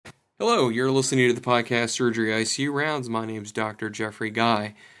Hello, you're listening to the podcast Surgery ICU Rounds. My name is Dr. Jeffrey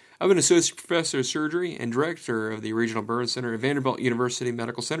Guy. I'm an associate professor of surgery and director of the Regional Burn Center at Vanderbilt University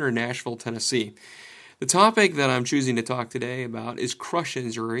Medical Center in Nashville, Tennessee. The topic that I'm choosing to talk today about is crush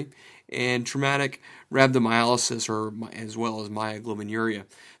injury and traumatic rhabdomyolysis, as well as myoglobinuria.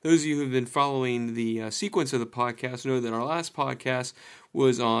 Those of you who have been following the sequence of the podcast know that our last podcast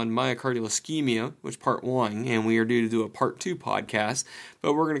was on myocardial ischemia, which part 1, and we are due to do a part 2 podcast,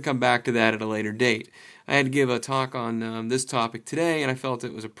 but we're going to come back to that at a later date. I had to give a talk on this topic today, and I felt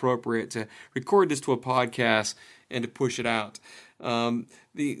it was appropriate to record this to a podcast and to push it out.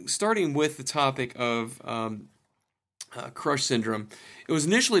 Starting with the topic of crush syndrome, it was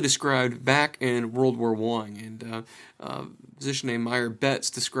initially described back in World War I, and a physician named Meyer Betz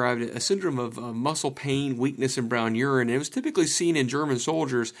described it a syndrome of muscle pain, weakness, and brown urine. And it was typically seen in German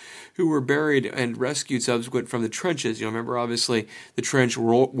soldiers who were buried and rescued subsequent from the trenches. Remember, obviously, the trench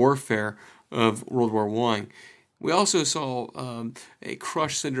warfare of World War I. We also saw a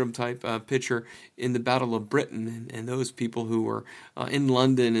crush syndrome type picture in the Battle of Britain, and those people who were in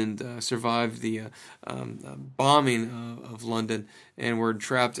London and survived the bombing of London and were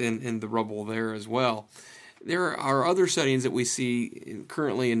trapped in the rubble there as well. There are other settings that we see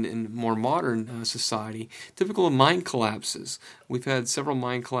currently in more modern society, typical of mine collapses. We've had several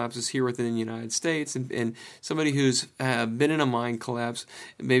mine collapses here within the United States, and somebody who's been in a mine collapse,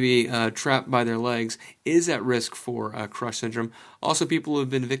 maybe trapped by their legs, is at risk for crush syndrome. Also, people who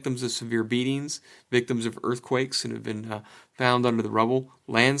have been victims of severe beatings, victims of earthquakes and have been found under the rubble,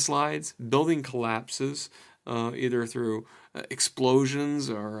 landslides, building collapses, either through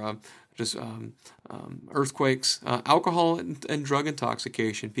explosions or earthquakes, alcohol and drug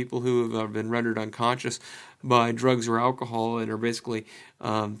intoxication, people who have been rendered unconscious by drugs or alcohol and are basically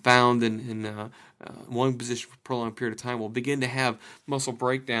found in one position for a prolonged period of time will begin to have muscle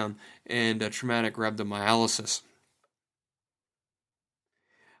breakdown and traumatic rhabdomyolysis.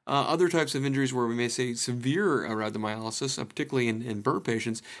 Other types of injuries where we may say severe rhabdomyolysis, particularly in burn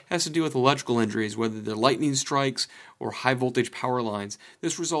patients, has to do with electrical injuries, whether they're lightning strikes or high-voltage power lines.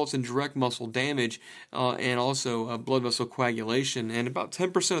 This results in direct muscle damage and also blood vessel coagulation, and about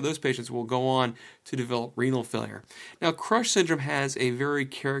 10% of those patients will go on to develop renal failure. Now, crush syndrome has a very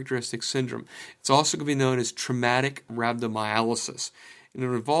characteristic syndrome. It's also going to be known as traumatic rhabdomyolysis. And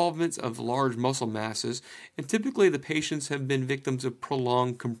the involvement of large muscle masses, and typically the patients have been victims of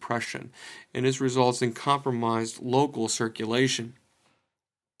prolonged compression, and this results in compromised local circulation.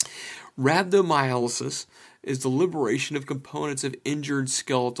 Rhabdomyolysis is the liberation of components of injured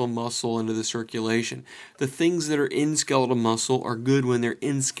skeletal muscle into the circulation. The things that are in skeletal muscle are good when they're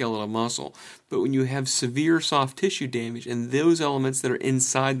in skeletal muscle, but when you have severe soft tissue damage and those elements that are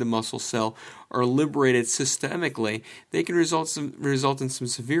inside the muscle cell are liberated systemically, they can result in some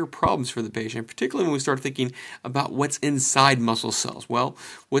severe problems for the patient, particularly when we start thinking about what's inside muscle cells. Well,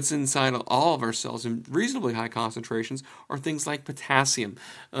 what's inside all of our cells in reasonably high concentrations are things like potassium,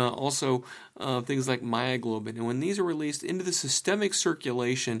 also things like myoglobin. And when these are released into the systemic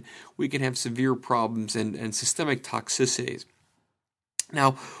circulation, we can have severe problems and systemic toxicities.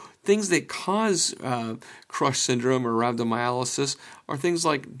 Now, things that cause crush syndrome or rhabdomyolysis are things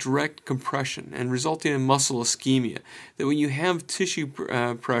like direct compression and resulting in muscle ischemia. That when you have tissue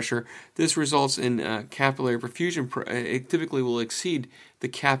pressure, this results in capillary perfusion. It typically will exceed the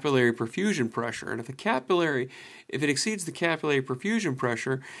capillary perfusion pressure. And if it exceeds the capillary perfusion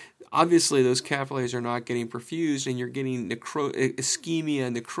pressure, obviously those capillaries are not getting perfused, and you're getting ischemia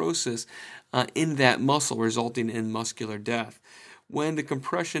and necrosis in that muscle, resulting in muscular death. When the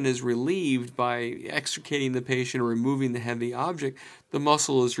compression is relieved by extricating the patient or removing the heavy object, the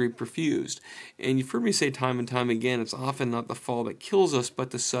muscle is reperfused. And you've heard me say time and time again, it's often not the fall that kills us,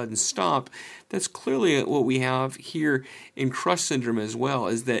 but the sudden stop. That's clearly what we have here in crush syndrome as well,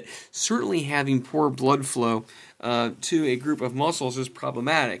 is that certainly having poor blood flow to a group of muscles is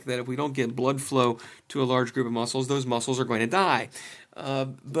problematic, that if we don't get blood flow to a large group of muscles, those muscles are going to die.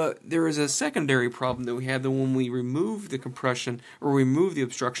 But there is a secondary problem that we have, that when we remove the compression or remove the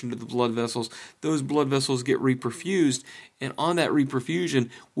obstruction to the blood vessels, those blood vessels get reperfused, and on that reperfusion,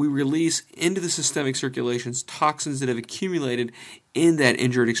 we release into the systemic circulations toxins that have accumulated in that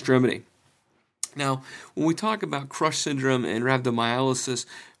injured extremity. Now, when we talk about crush syndrome and rhabdomyolysis,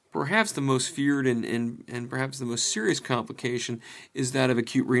 perhaps the most feared and perhaps the most serious complication is that of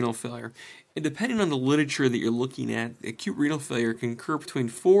acute renal failure. And depending on the literature that you're looking at, acute renal failure can occur between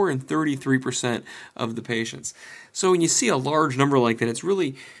 4 and 33% of the patients. So when you see a large number like that, it's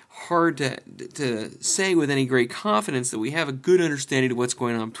really hard to say with any great confidence that we have a good understanding of what's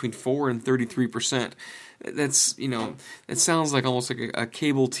going on between 4 and 33%. That's, it sounds like almost like a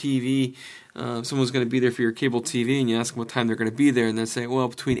cable TV. Someone's going to be there for your cable TV, and you ask them what time they're going to be there, and they say, well,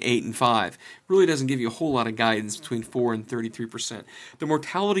 between 8 and 5. Really doesn't give you a whole lot of guidance, between 4 and 33%. The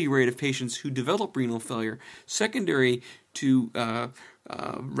mortality rate of patients who develop renal failure secondary to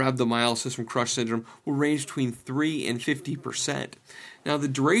rhabdomyolysis from Crush syndrome will range between 3 and 50%. Now, the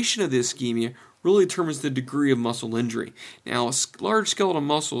duration of the ischemia really determines the degree of muscle injury. Now, large skeletal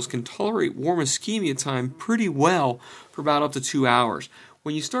muscles can tolerate warm ischemia time pretty well for about up to 2 hours.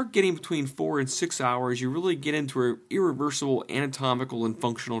 When you start getting between 4 and 6 hours, you really get into irreversible anatomical and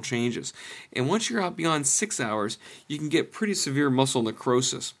functional changes. And once you're out beyond 6 hours, you can get pretty severe muscle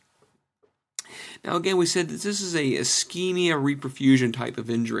necrosis. Now, again, we said that this is a ischemia reperfusion type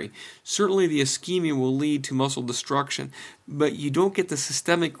of injury. Certainly, the ischemia will lead to muscle destruction, but you don't get the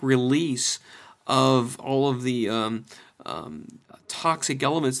systemic release of all of the toxic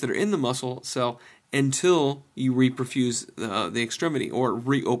elements that are in the muscle cell until you reperfuse the extremity or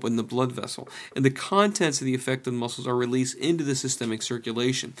reopen the blood vessel. And the contents of the affected muscles are released into the systemic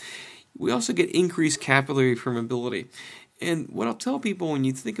circulation. We also get increased capillary permeability. And what I'll tell people when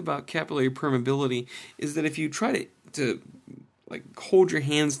you think about capillary permeability is that if you try to hold your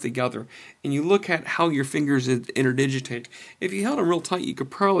hands together and you look at how your fingers interdigitate, if you held them real tight, you could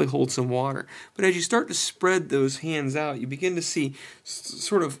probably hold some water. But as you start to spread those hands out, you begin to see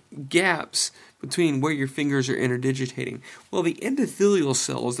sort of gaps between where your fingers are interdigitating. Well, the endothelial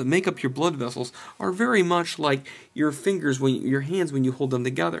cells that make up your blood vessels are very much like your fingers, your hands when you hold them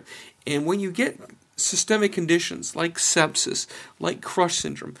together. And when you get systemic conditions like sepsis, like Crush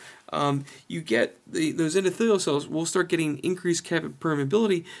syndrome, you get those endothelial cells will start getting increased capillary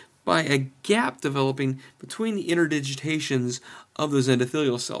permeability by a gap developing between the interdigitations of those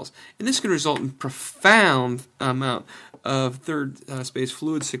endothelial cells. And this can result in profound amount of third space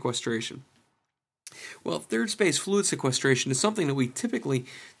fluid sequestration. Well, third space fluid sequestration is something that we typically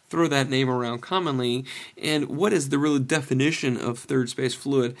throw that name around commonly. And what is the real definition of third space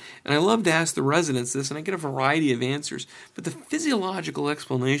fluid? And I love to ask the residents this, and I get a variety of answers. But the physiological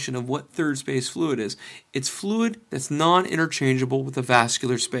explanation of what third space fluid is, it's fluid that's non-interchangeable with the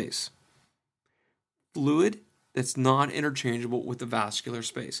vascular space. Fluid that's non-interchangeable with the vascular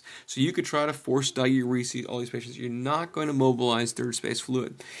space. So you could try to force diuresis all these patients. You're not going to mobilize third space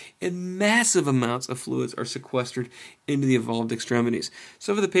fluid. And massive amounts of fluids are sequestered into the involved extremities.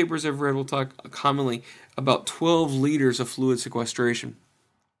 Some of the papers I've read will talk commonly about 12 liters of fluid sequestration.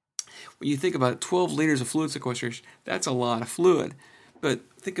 When you think about it, 12 liters of fluid sequestration, that's a lot of fluid. But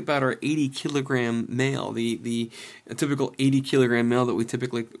think about our 80-kilogram male, the typical 80-kilogram male that we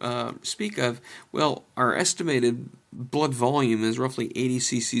typically speak of. Well, our estimated blood volume is roughly 80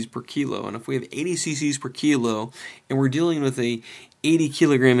 cc's per kilo. And if we have 80 cc's per kilo and we're dealing with a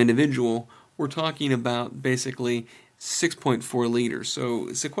 80-kilogram individual, we're talking about basically 6.4 liters.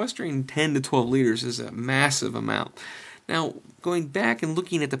 So sequestering 10 to 12 liters is a massive amount. Now, going back and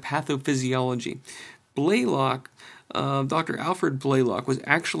looking at the pathophysiology, Blaylock, Dr. Alfred Blaylock was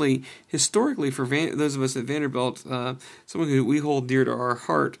actually, historically, for those of us at Vanderbilt, someone who we hold dear to our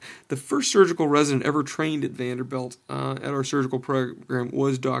heart, the first surgical resident ever trained at Vanderbilt at our surgical program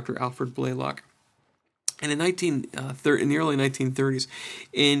was Dr. Alfred Blaylock. And in the early 1930s,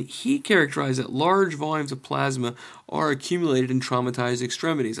 and he characterized that large volumes of plasma are accumulated in traumatized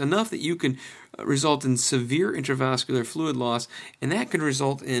extremities, enough that you can result in severe intravascular fluid loss, and that can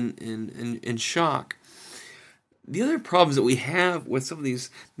result in shock. The other problems that we have with some of these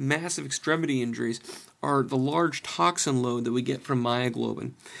massive extremity injuries are the large toxin load that we get from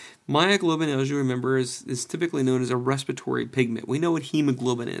myoglobin. Myoglobin, as you remember, is typically known as a respiratory pigment. We know what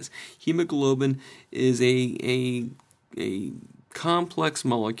hemoglobin is. Hemoglobin is a complex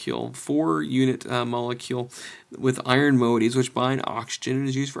molecule, 4-unit molecule with iron moieties, which bind oxygen and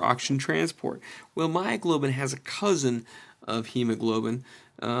is used for oxygen transport. Well, myoglobin has a cousin of hemoglobin,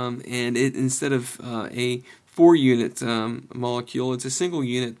 and it, instead of a 4-unit molecule, it's a single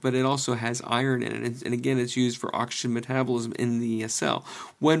unit, but it also has iron in it. And again, it's used for oxygen metabolism in the cell.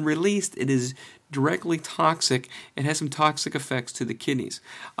 When released, it is directly toxic and has some toxic effects to the kidneys.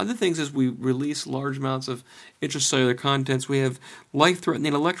 Other things is we release large amounts of intracellular contents. We have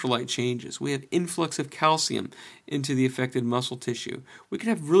life-threatening electrolyte changes. We have influx of calcium into the affected muscle tissue. We can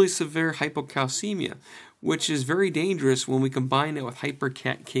have really severe hypocalcemia, which is very dangerous when we combine it with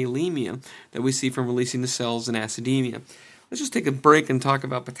hyperkalemia that we see from releasing the cells in acidemia. Let's just take a break and talk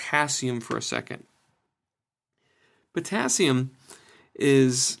about potassium for a second. Potassium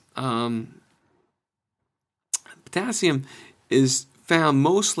is found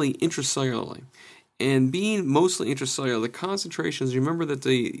mostly intracellularly, And being mostly intracellular, the concentrations, remember that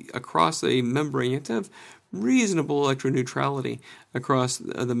across a membrane, you have to have reasonable electroneutrality across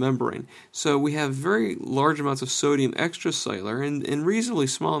the membrane. So we have very large amounts of sodium extracellular and reasonably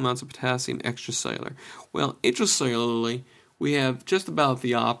small amounts of potassium extracellular. Well, intracellularly, we have just about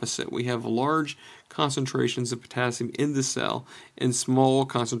the opposite. We have large concentrations of potassium in the cell and small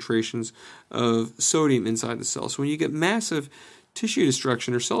concentrations of sodium inside the cell. So when you get massive tissue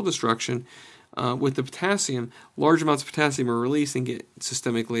destruction or cell destruction with the potassium, large amounts of potassium are released and get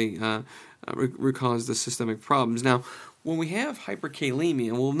systemically cause the systemic problems. Now, when we have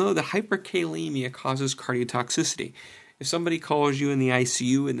hyperkalemia, we'll know that hyperkalemia causes cardiotoxicity. If somebody calls you in the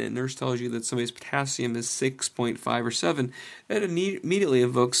ICU and the nurse tells you that somebody's potassium is 6.5 or 7, that immediately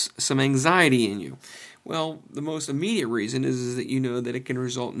evokes some anxiety in you. Well, the most immediate reason is that you know that it can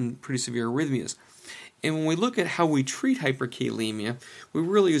result in pretty severe arrhythmias. And when we look at how we treat hyperkalemia, we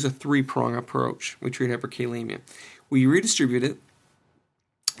really use a three-prong approach. We treat hyperkalemia. We redistribute it,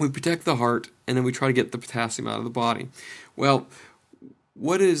 we protect the heart, and then we try to get the potassium out of the body. Well,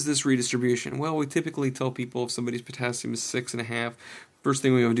 what is this redistribution? Well, we typically tell people if somebody's potassium is 6.5, first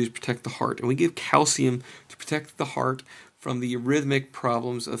thing we want to do is protect the heart. And we give calcium to protect the heart from the arrhythmic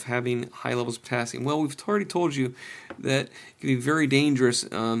problems of having high levels of potassium. Well, we've already told you that it can be very dangerous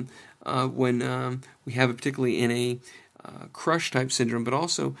when we have it particularly in a crush type syndrome, but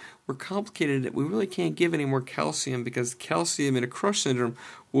also we're complicated that we really can't give any more calcium because calcium in a crush syndrome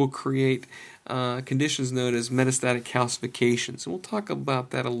will create conditions known as metastatic calcifications. And we'll talk about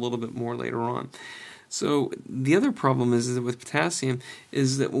that a little bit more later on. So the other problem is that with potassium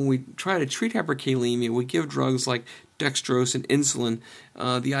is that when we try to treat hyperkalemia, we give drugs like dextrose and insulin.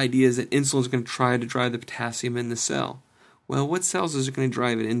 The idea is that insulin is going to try to drive the potassium in the cell. Well, what cells is it going to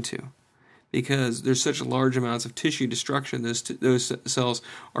drive it into? Because there's such large amounts of tissue destruction, those cells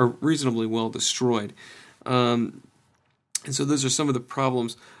are reasonably well destroyed. And so those are some of the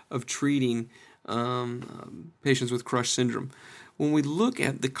problems of treating patients with crush syndrome. When we look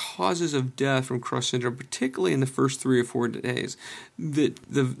at the causes of death from crush syndrome, particularly in the first 3 or 4 days,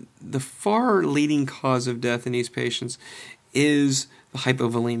 the far leading cause of death in these patients is the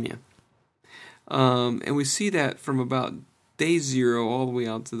hypovolemia. And we see that from about day 0 all the way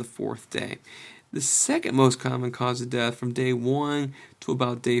out to the 4th day. The second most common cause of death from day 1 to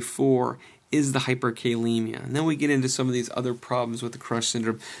about day 4 is the hyperkalemia. And then we get into some of these other problems with the crush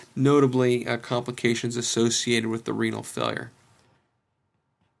syndrome, notably complications associated with the renal failure.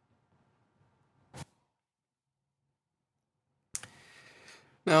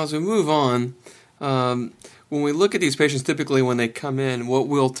 Now, as we move on, when we look at these patients, typically when they come in, what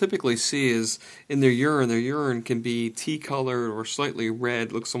we'll typically see is in their urine can be tea-colored or slightly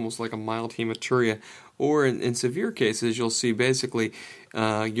red, looks almost like a mild hematuria. Or in severe cases, you'll see basically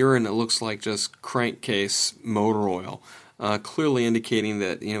urine that looks like just crankcase motor oil, clearly indicating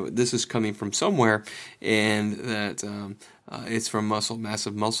that this is coming from somewhere and that it's from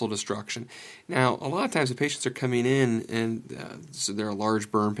massive muscle destruction. Now, a lot of times the patients are coming in and so they're a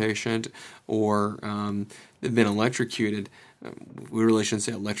large burn patient or they've been electrocuted. We really shouldn't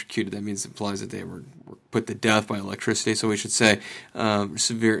say electrocuted. That means it implies that they were put to death by electricity. So we should say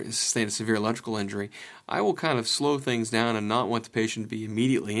sustained a severe electrical injury. I will kind of slow things down and not want the patient to be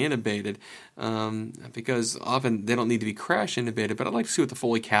immediately intubated because often they don't need to be crash intubated, but I'd like to see what the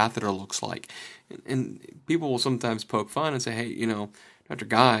Foley catheter looks like. And people will sometimes poke fun and say, hey, Dr.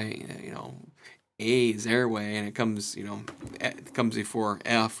 Guy, A is airway and it comes before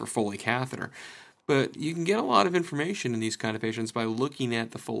F for Foley catheter. But you can get a lot of information in these kind of patients by looking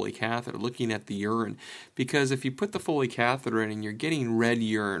at the Foley catheter, looking at the urine. Because if you put the Foley catheter in and you're getting red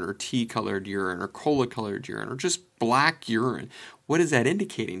urine or tea-colored urine or cola-colored urine or just black urine, what is that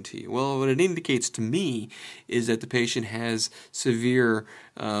indicating to you? Well, what it indicates to me is that the patient has severe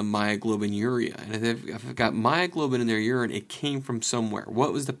myoglobinuria. And if they've got myoglobin in their urine, it came from somewhere.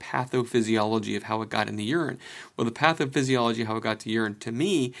 What was the pathophysiology of how it got in the urine? Well, the pathophysiology of how it got to urine, to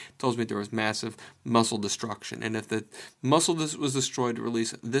me, tells me there was massive muscle destruction. And if the muscle was destroyed to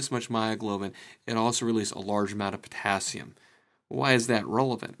release this much myoglobin, it also released a large amount of potassium. Why is that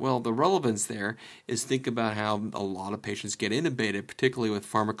relevant? Well, the relevance there is think about how a lot of patients get intubated, particularly with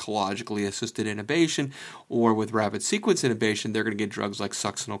pharmacologically assisted intubation or with rapid sequence intubation. They're going to get drugs like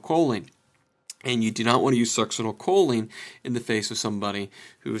succinylcholine. And you do not want to use succinylcholine in the face of somebody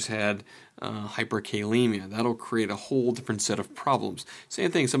who's had hyperkalemia. That'll create a whole different set of problems.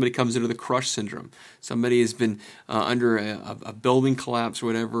 Same thing, somebody comes into the crush syndrome. Somebody has been under a building collapse or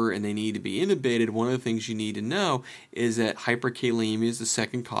whatever, and they need to be intubated. One of the things you need to know is that hyperkalemia is the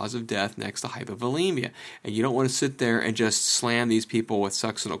second cause of death next to hypovolemia. And you don't want to sit there and just slam these people with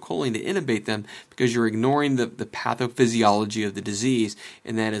succinylcholine to intubate them, because you're ignoring the pathophysiology of the disease,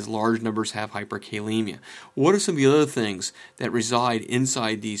 and that is large numbers have hyperkalemia. What are some of the other things that reside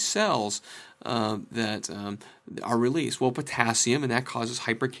inside these cells that are released? Well, potassium, and that causes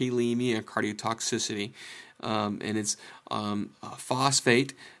hyperkalemia and cardiotoxicity. And it's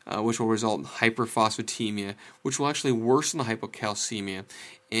phosphate, which will result in hyperphosphatemia, which will actually worsen the hypocalcemia.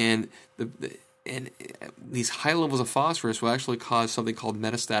 And these high levels of phosphorus will actually cause something called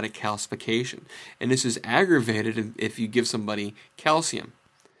metastatic calcification. And this is aggravated if you give somebody calcium.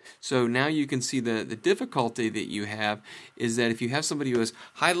 So now you can see the difficulty that you have is that if you have somebody who has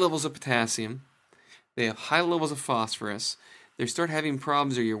high levels of potassium, they have high levels of phosphorus, they start having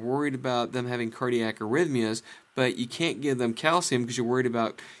problems, or you're worried about them having cardiac arrhythmias, but you can't give them calcium because you're worried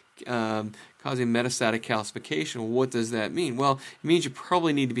about causing metastatic calcification. Well, what does that mean? Well, it means you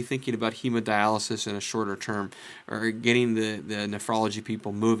probably need to be thinking about hemodialysis in a shorter term, or getting the nephrology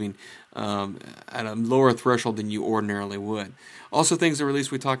people moving at a lower threshold than you ordinarily would. Also, things that are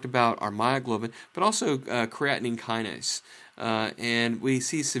released we talked about are myoglobin, but also creatinine kinase. And we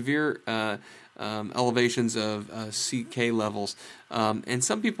see severe elevations of CK levels. And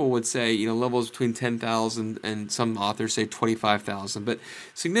some people would say, levels between 10,000 and some authors say 25,000. But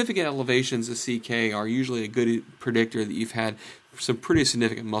significant elevations of CK are usually a good predictor that you've had some pretty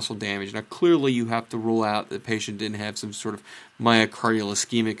significant muscle damage. Now, clearly you have to rule out that the patient didn't have some sort of myocardial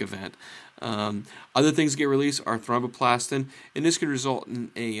ischemic event. Other things that get released are thromboplastin, and this could result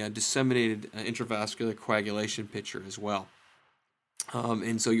in a disseminated intravascular coagulation picture as well.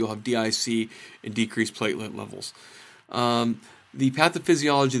 And so you'll have DIC and decreased platelet levels. The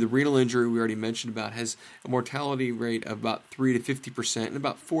pathophysiology of the renal injury we already mentioned about has a mortality rate of about 3 to 50%, and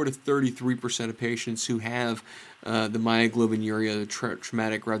about 4 to 33% of patients who have the myoglobinuria, the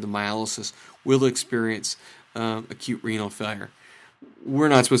traumatic rhabdomyolysis, will experience acute renal failure. We're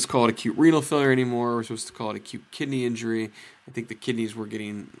not supposed to call it acute renal failure anymore. We're supposed to call it acute kidney injury. I think the kidneys were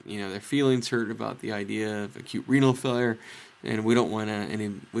getting, their feelings hurt about the idea of acute renal failure, and we don't want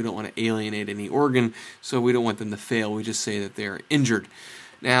to alienate any organ, so we don't want them to fail. We just say that they're injured.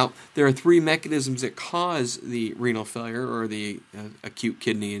 Now, there are three mechanisms that cause the renal failure or the acute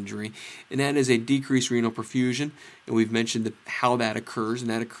kidney injury, and that is a decreased renal perfusion, and we've mentioned how that occurs, and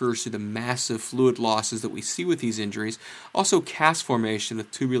that occurs through the massive fluid losses that we see with these injuries. Also, cast formation of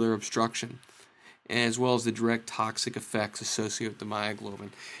tubular obstruction, as well as the direct toxic effects associated with the myoglobin.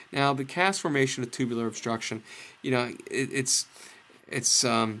 Now, the cast formation of tubular obstruction, it's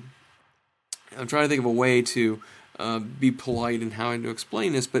I'm trying to think of a way to be polite in how to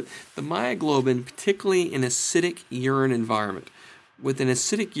explain this, but the myoglobin, particularly in acidic urine environment, with an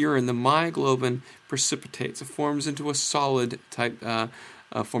acidic urine, the myoglobin precipitates. It forms into a solid type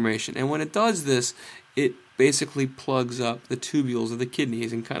formation, and when it does this, it basically plugs up the tubules of the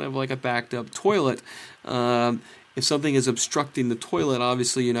kidneys, and kind of like a backed up toilet. If something is obstructing the toilet,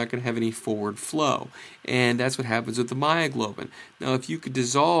 obviously you're not going to have any forward flow. And that's what happens with the myoglobin. Now, if you could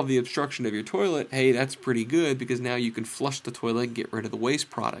dissolve the obstruction of your toilet, hey, that's pretty good, because now you can flush the toilet and get rid of the waste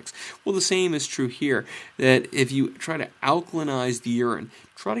products. Well, the same is true here, that if you try to alkalinize the urine,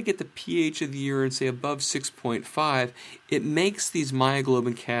 try to get the pH of the urine, say, above 6.5, it makes these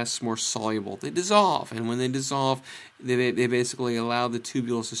myoglobin casts more soluble. They dissolve, and when they dissolve, they basically allow the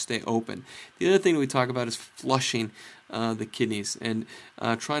tubules to stay open. The other thing that we talk about is flushing the kidneys and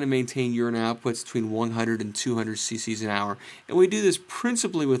trying to maintain urine outputs between 100 and 200 cc's an hour. And we do this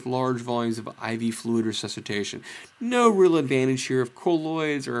principally with large volumes of IV fluid resuscitation. No real advantage here of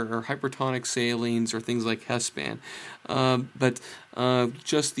colloids or hypertonic salines or things like Hespan, but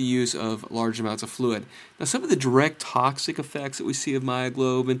just the use of large amounts of fluid. Now, some of the direct toxic effects that we see of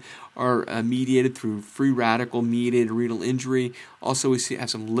myoglobin are mediated through free radical mediated renal injury. Also, we have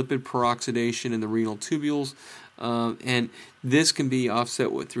some lipid peroxidation in the renal tubules. And this can be offset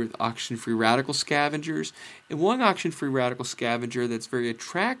through oxygen-free radical scavengers. And one oxygen-free radical scavenger that's very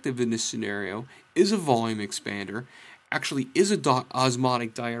attractive in this scenario is a volume expander. Actually, is a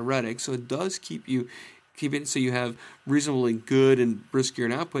osmotic diuretic, so it does keep it so you have reasonably good and brisk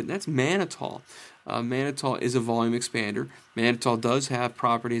urine output. And that's mannitol. Mannitol is a volume expander. Mannitol does have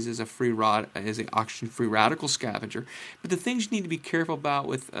properties as an oxygen-free radical scavenger, but the things you need to be careful about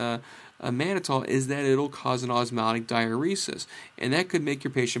with mannitol is that it'll cause an osmotic diuresis, and that could make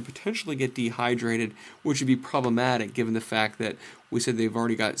your patient potentially get dehydrated, which would be problematic given the fact that we said they've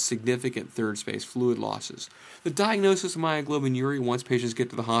already got significant third-space fluid losses. The diagnosis of myoglobinuria once patients get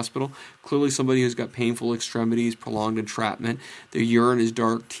to the hospital, clearly somebody who's got painful extremities, prolonged entrapment, their urine is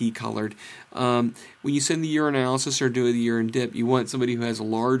dark tea-colored. When you send the urinalysis or do the urine dip, you want somebody who has a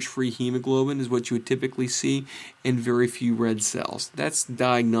large free hemoglobin is what you would typically see, and very few red cells. That's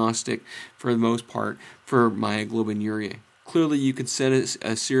diagnostic for the most part for myoglobinuria. Clearly, you could send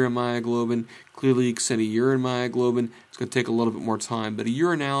a serum myoglobin. Clearly, you can send a urine myoglobin. It's going to take a little bit more time. But a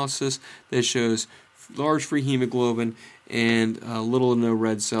urinalysis that shows large free hemoglobin and little to no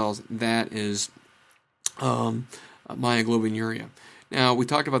red cells, that is myoglobinuria. Now, we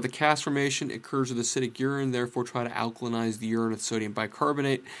talked about the cast formation. It occurs with acidic urine. Therefore, try to alkalinize the urine with sodium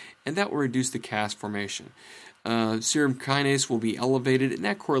bicarbonate, and that will reduce the cast formation. Serum kinase will be elevated, and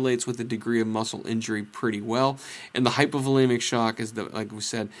that correlates with the degree of muscle injury pretty well. And the hypovolemic shock is like we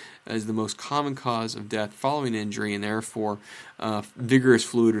said, is the most common cause of death following injury, and therefore vigorous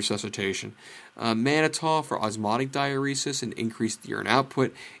fluid resuscitation. Mannitol for osmotic diuresis and increased urine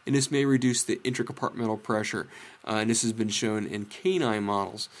output, and this may reduce the intracompartmental pressure. And this has been shown in canine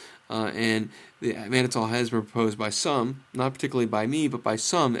models. And the mannitol has been proposed by some, not particularly by me, but by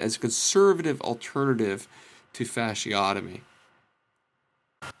some, as a conservative alternative to fasciotomy.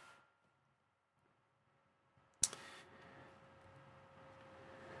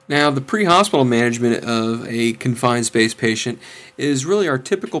 Now, the pre-hospital management of a confined space patient is really our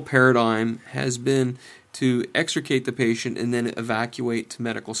typical paradigm has been to extricate the patient and then evacuate to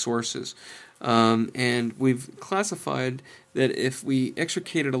medical sources. And we've classified that if we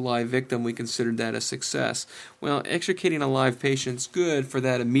extricated a live victim, we considered that a success. Well, extricating a live patient's good for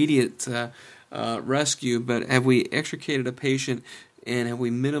that immediate rescue, but have we extricated a patient and have we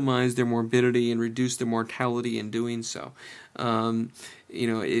minimized their morbidity and reduced their mortality in doing so?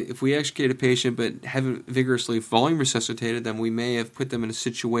 If we extricate a patient but haven't vigorously volume resuscitated them, we may have put them in a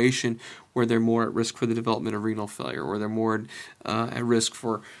situation where they're more at risk for the development of renal failure, or they're more at risk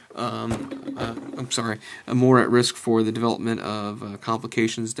for more at risk for the development of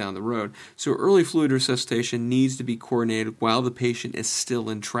complications down the road. So early fluid resuscitation needs to be coordinated while the patient is still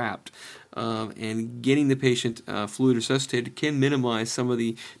entrapped. And getting the patient fluid resuscitated can minimize some of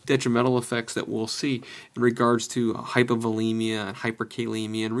the detrimental effects that we'll see in regards to hypovolemia and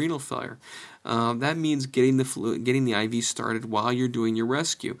hyperkalemia and renal failure. That means getting the IV started while you're doing your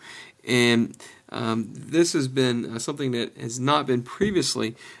rescue. And this has been something that has not been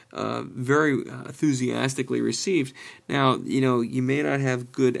previously very enthusiastically received. Now, you may not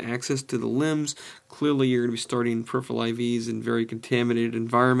have good access to the limbs. Clearly, you're going to be starting peripheral IVs in very contaminated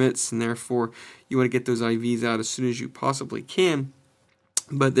environments, and therefore you want to get those IVs out as soon as you possibly can.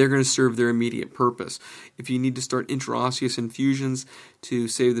 But they're going to serve their immediate purpose. If you need to start intraosseous infusions to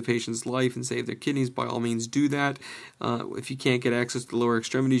save the patient's life and save their kidneys, by all means do that. If you can't get access to the lower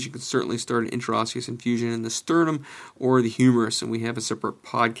extremities, you can certainly start an intraosseous infusion in the sternum or the humerus, and we have a separate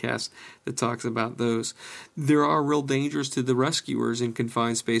podcast that talks about those. There are real dangers to the rescuers in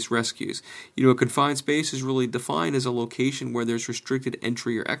confined space rescues. A confined space is really defined as a location where there's restricted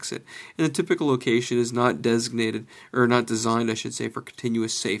entry or exit, and the typical location is not designated, or not designed, I should say, for continuous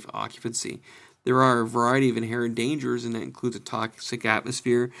safe occupancy. There are a variety of inherent dangers, and that includes a toxic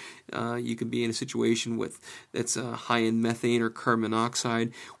atmosphere. You could be in a situation that's high in methane or carbon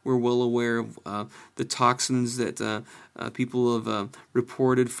monoxide. We're well aware of the toxins that people have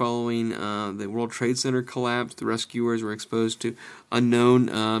reported following the World Trade Center collapse. The rescuers were exposed to unknown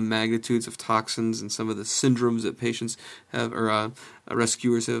magnitudes of toxins, and some of the syndromes that patients have, or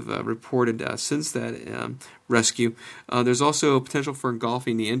rescuers have reported since that rescue. There's also a potential for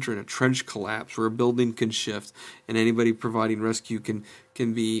engulfing the entrant, a trench collapse, where a building can shift, and anybody providing rescue can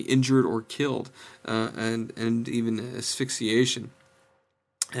be injured or killed, and even asphyxiation.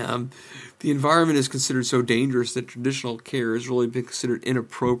 The environment is considered so dangerous that traditional care has really been considered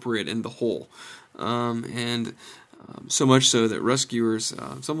inappropriate in the whole. So much so that rescuers,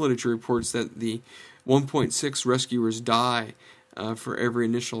 some literature reports that the 1.6 rescuers die for every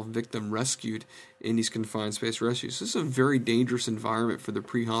initial victim rescued in these confined space rescues. This is a very dangerous environment for the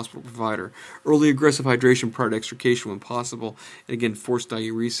pre-hospital provider. Early aggressive hydration prior to extrication when possible, and again, forced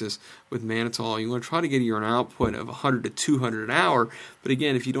diuresis with mannitol. You want to try to get a urine output of 100 to 200 an hour, but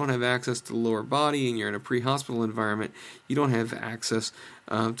again, if you don't have access to the lower body and you're in a pre-hospital environment, you don't have access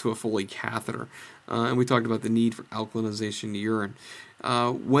to a Foley catheter. And we talked about the need for alkalinization of urine.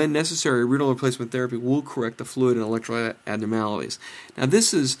 When necessary, renal replacement therapy will correct the fluid and electrolyte abnormalities. Now,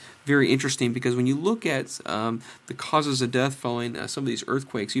 this is very interesting because when you look at the causes of death following some of these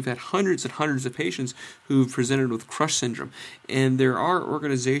earthquakes, you've had hundreds and hundreds of patients who've presented with crush syndrome. And there are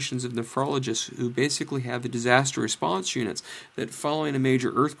organizations of nephrologists who basically have the disaster response units that following a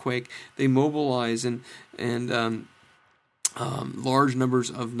major earthquake, they mobilize and large numbers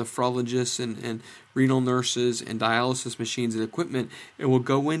of nephrologists and renal nurses and dialysis machines and equipment, and will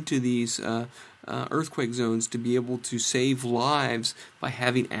go into these earthquake zones to be able to save lives by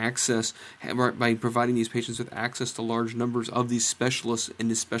having access, by providing these patients with access to large numbers of these specialists and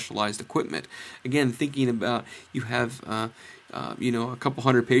this specialized equipment. Again, thinking about you have a couple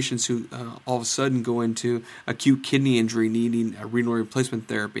hundred patients who all of a sudden go into acute kidney injury needing a renal replacement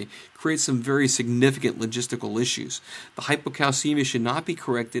therapy, creates some very significant logistical issues. The hypocalcemia should not be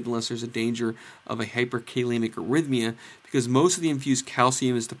corrected unless there's a danger of a hyperkalemic arrhythmia, because most of the infused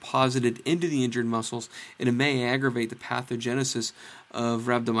calcium is deposited into the injured muscles, and it may aggravate the pathogenesis of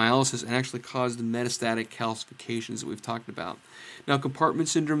rhabdomyolysis and actually cause the metastatic calcifications that we've talked about. Now, compartment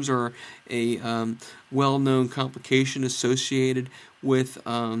syndromes are a well-known complication associated with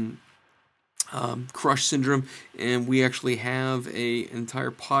crush syndrome, and we actually have an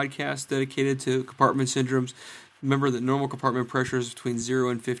entire podcast dedicated to compartment syndromes. Remember that normal compartment pressure is between 0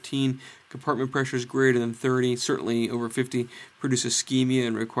 and 15. Compartment pressure is greater than 30, certainly over 50, produce ischemia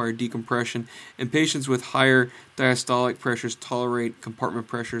and require decompression. And patients with higher diastolic pressures tolerate compartment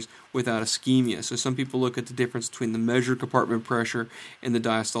pressures without ischemia. So some people look at the difference between the measured compartment pressure and the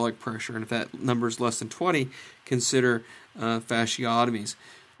diastolic pressure. And if that number is less than 20, consider fasciotomies.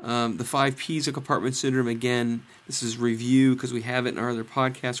 The 5 P's of compartment syndrome, again, this is review because we have it in our other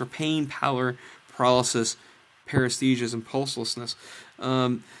podcasts, are pain, pallor, paralysis, paresthesias, and pulselessness.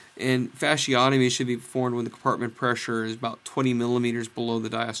 And fasciotomy should be performed when the compartment pressure is about 20 millimeters below the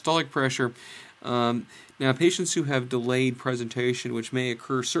diastolic pressure. Now, patients who have delayed presentation, which may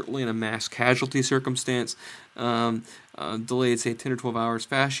occur certainly in a mass casualty circumstance, delayed, say, 10 or 12 hours,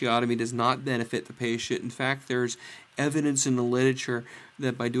 fasciotomy does not benefit the patient. In fact, there's evidence in the literature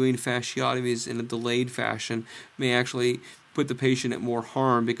that by doing fasciotomies in a delayed fashion may actually put the patient at more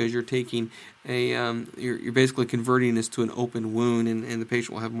harm, because you're taking you're basically converting this to an open wound, and the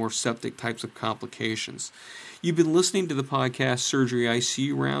patient will have more septic types of complications. You've been listening to the podcast Surgery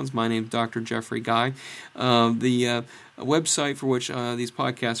ICU Rounds. My name is Dr. Jeffrey Guy. The website for which these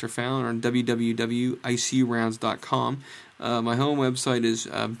podcasts are found are on www.icrounds.com. My home website is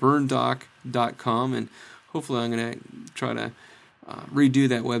burndoc.com, and hopefully I'm going to try to redo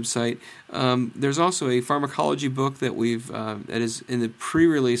that website. There's also a pharmacology book that that is in the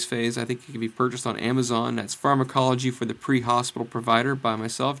pre-release phase. I think it can be purchased on Amazon. That's Pharmacology for the Pre-Hospital Provider by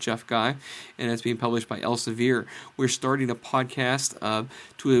myself, Jeff Guy, and it's being published by Elsevier. We're starting a podcast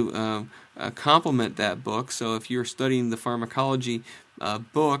to complement that book. So if you're studying the pharmacology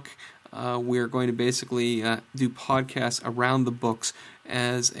book, we're going to basically do podcasts around the books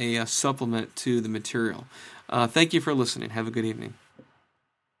as a supplement to the material. Thank you for listening. Have a good evening.